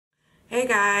Hey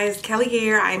guys, Kelly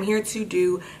here. I'm here to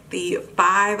do the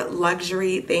 5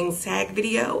 luxury things tag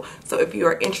video. So if you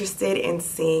are interested in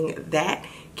seeing that,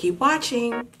 keep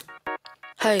watching.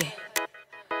 Hey,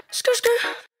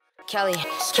 Kelly.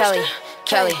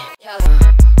 I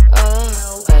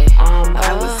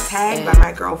was tagged by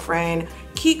my girlfriend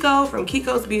Kiko from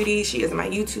Kiko's Beauty. She is my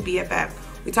YouTube BFF.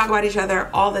 We talk about each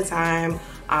other all the time.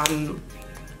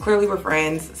 Clearly we're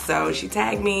friends, so she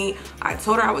tagged me. I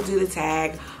told her I would do the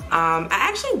tag. I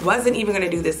actually wasn't even gonna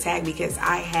do this tag because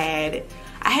I had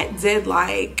did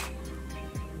like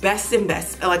a best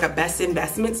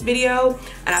investments video,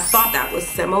 and I thought that was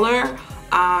similar,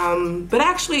 but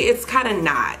actually it's kind of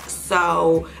not.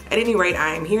 So at any rate,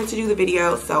 I am here to do the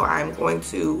video, so I'm going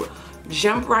to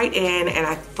jump right in. And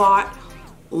I thought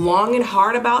long and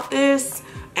hard about this,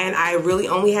 and I really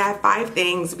only have 5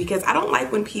 things because I don't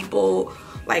like when people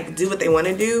like do what they want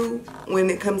to do when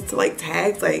it comes to like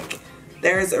tags. Like,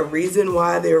 there's a reason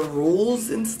why there are rules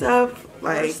and stuff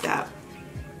like that.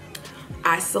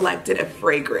 I selected a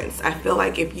fragrance. I feel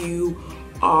like if you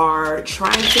are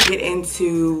trying to get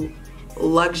into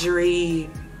luxury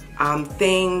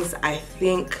things, I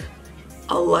think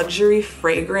a luxury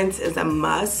fragrance is a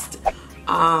must.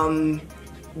 Why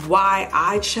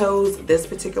I chose this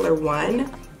particular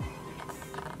one,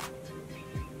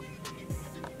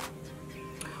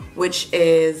 which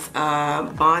is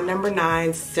Bond No.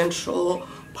 9 Central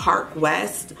Park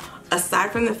West.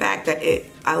 Aside from the fact that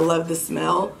I love the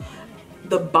smell,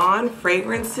 the Bond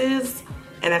fragrances,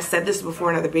 and I've said this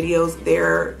before in other videos,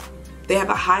 they have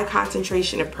a high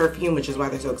concentration of perfume, which is why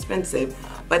they're so expensive,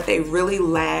 but they really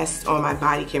last on my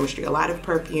body chemistry. A lot of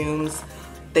perfumes,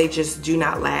 they just do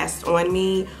not last on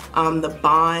me. The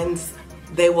Bonds,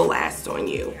 they will last on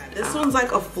you. This one's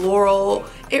like a floral.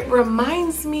 It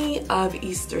reminds me of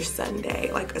Easter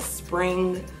Sunday, like a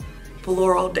spring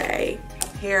floral day. A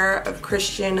pair of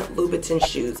Christian Louboutin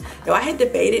shoes. Now, I had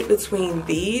debated between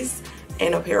these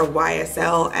and a pair of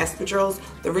YSL espadrilles.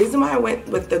 The reason why I went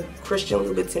with the Christian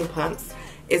Louboutin pumps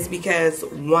is because,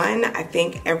 one, I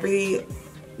think every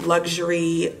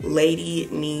luxury lady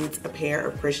needs a pair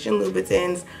of Christian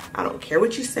Louboutins. I don't care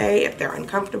what you say, if they're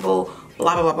uncomfortable,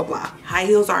 blah, blah, blah, blah, blah. High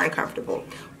heels are uncomfortable.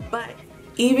 But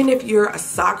even if you're a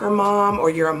soccer mom or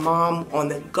you're a mom on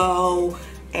the go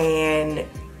and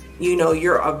you know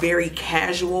you're a very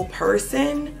casual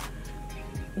person,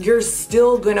 you're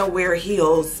still gonna wear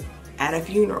heels at a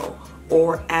funeral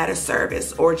or at a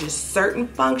service or just certain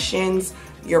functions.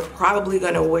 You're probably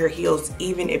gonna wear heels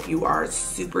even if you are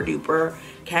super duper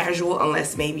casual,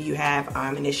 unless maybe you have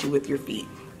an issue with your feet.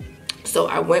 So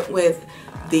I went with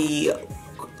the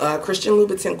Christian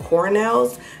Louboutin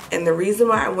Coronels, and the reason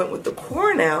why I went with the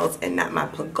Coronels and not my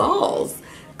Pigalles,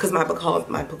 because my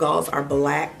Pigalles are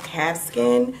black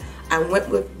calfskin. I went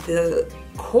with the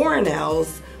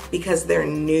Coronels because they're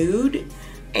nude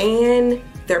and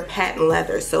they're patent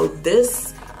leather. So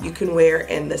this you can wear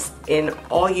in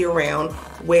all year round.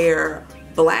 Where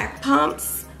black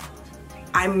pumps,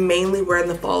 I mainly wear in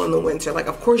the fall and the winter. Like,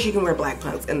 of course you can wear black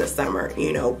pumps in the summer,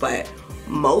 you know, but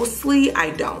mostly I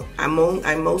don't. I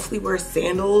mostly wear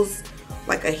sandals,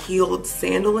 like a heeled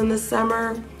sandal in the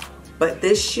summer. But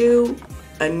this shoe,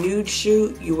 a nude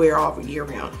shoe, you wear all year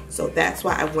round. So that's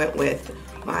why I went with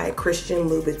my Christian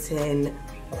Louboutin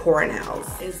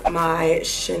Coronels. Is my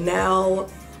Chanel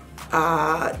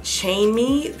Chain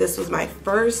Me. This was my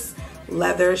first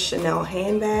leather Chanel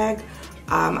handbag.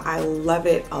 I love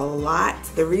it a lot.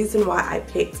 The reason why I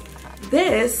picked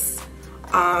this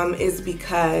is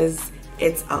because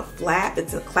it's a flap.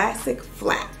 It's a classic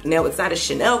flap. Now, it's not a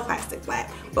Chanel classic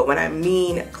flap, but when I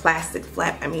mean classic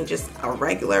flap, I mean just a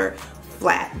regular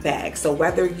flat bag. So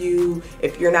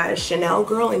if you're not a Chanel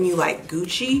girl and you like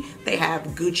Gucci, they have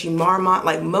Gucci Marmont.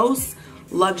 Like, most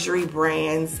luxury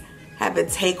brands have a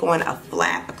take on a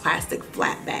classic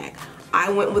flat bag. I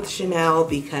went with Chanel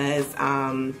because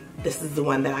this is the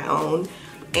one that I own,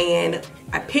 and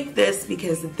I picked this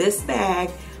because this bag,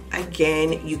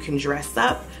 again, you can dress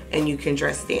up and you can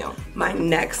dress down. My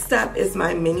next up is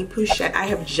my mini pochette. I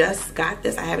have just got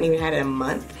this. I haven't even had it a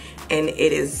month, and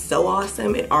it is so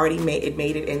awesome. It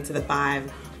made it into the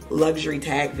 5 luxury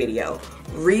tag video.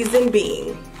 Reason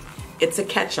being, it's a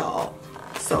catch-all.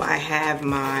 So I have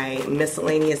my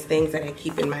miscellaneous things that I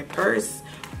keep in my purse,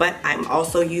 but I'm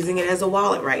also using it as a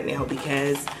wallet right now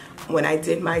because when I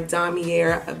did my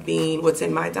Damier Bean, what's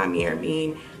in my Damier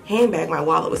Bean handbag, my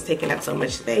wallet was taking up so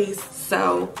much space.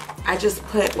 So I just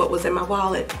put what was in my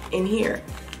wallet in here,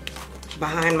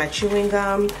 behind my chewing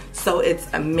gum. So it's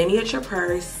a miniature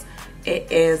purse.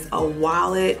 It is a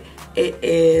wallet. It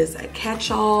is a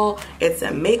catch-all. It's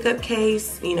a makeup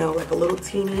case, you know, like a little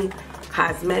teeny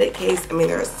cosmetic case. I mean,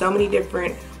 there are so many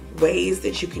different ways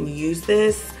that you can use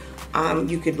this.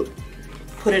 You could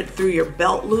put it through your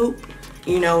belt loop,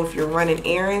 you know, if you're running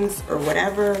errands or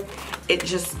whatever. It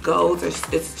just goes,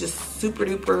 it's just super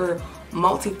duper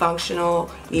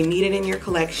multifunctional. You need it in your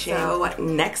collection. So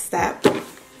next step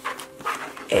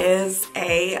is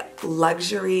a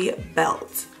luxury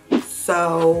belt.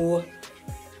 So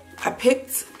I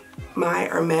picked my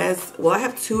Hermes, well, I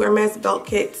have 2 Hermes belt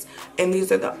kits, and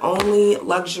these are the only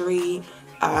luxury,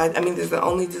 these are the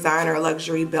only designer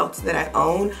luxury belts that I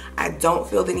own. I don't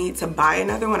feel the need to buy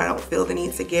another one. I don't feel the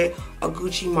need to get a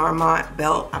Gucci Marmont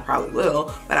belt. I probably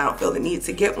will, but I don't feel the need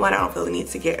to get one. I don't feel the need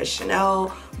to get a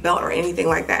Chanel belt or anything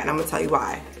like that, and I'm gonna tell you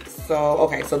why. So,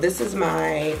 okay, so this is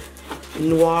my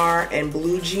noir and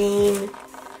blue jean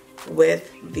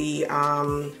with the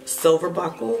silver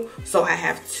buckle. So I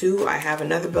have 2. I have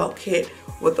another belt kit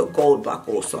with a gold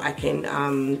buckle, so I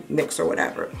can mix or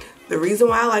whatever. The reason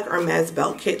why I like Hermes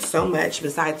belt kits so much,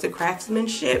 besides the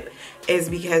craftsmanship, is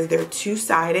because they're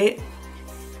 2-sided,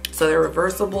 so they're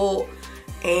reversible,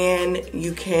 and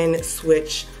you can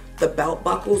switch the belt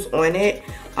buckles on it.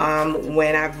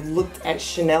 When I've looked at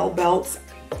Chanel belts,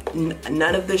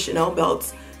 none of the Chanel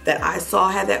belts that I saw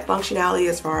had that functionality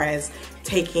as far as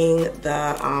taking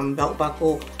the belt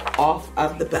buckle off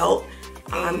of the belt.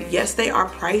 Yes, they are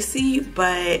pricey,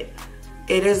 but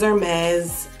it is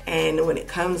Hermes, and when it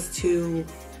comes to,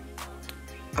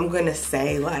 I'm gonna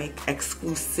say, like,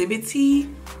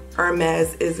 exclusivity,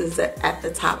 Hermes is at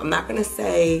the top. I'm not gonna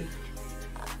say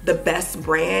the best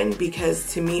brand,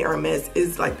 because to me Hermes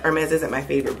isn't my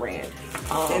favorite brand.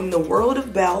 In the world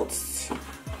of belts,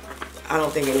 I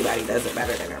don't think anybody does it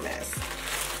better than Hermes.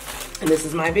 And this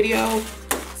is my video,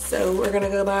 so we're gonna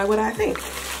go by what I think.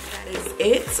 That is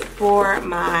it for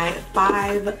my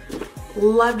 5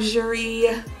 luxury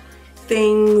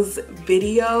things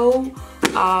video,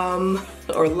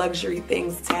 or luxury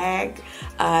things tag.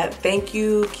 Thank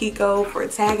you, Kiko, for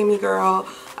tagging me, girl.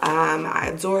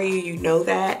 I adore you, you know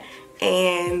that.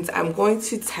 And I'm going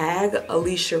to tag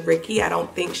Alicia Ricky. I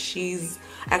don't think she's,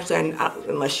 actually,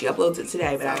 unless she uploads it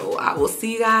today, but I will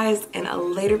see you guys in a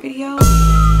later video.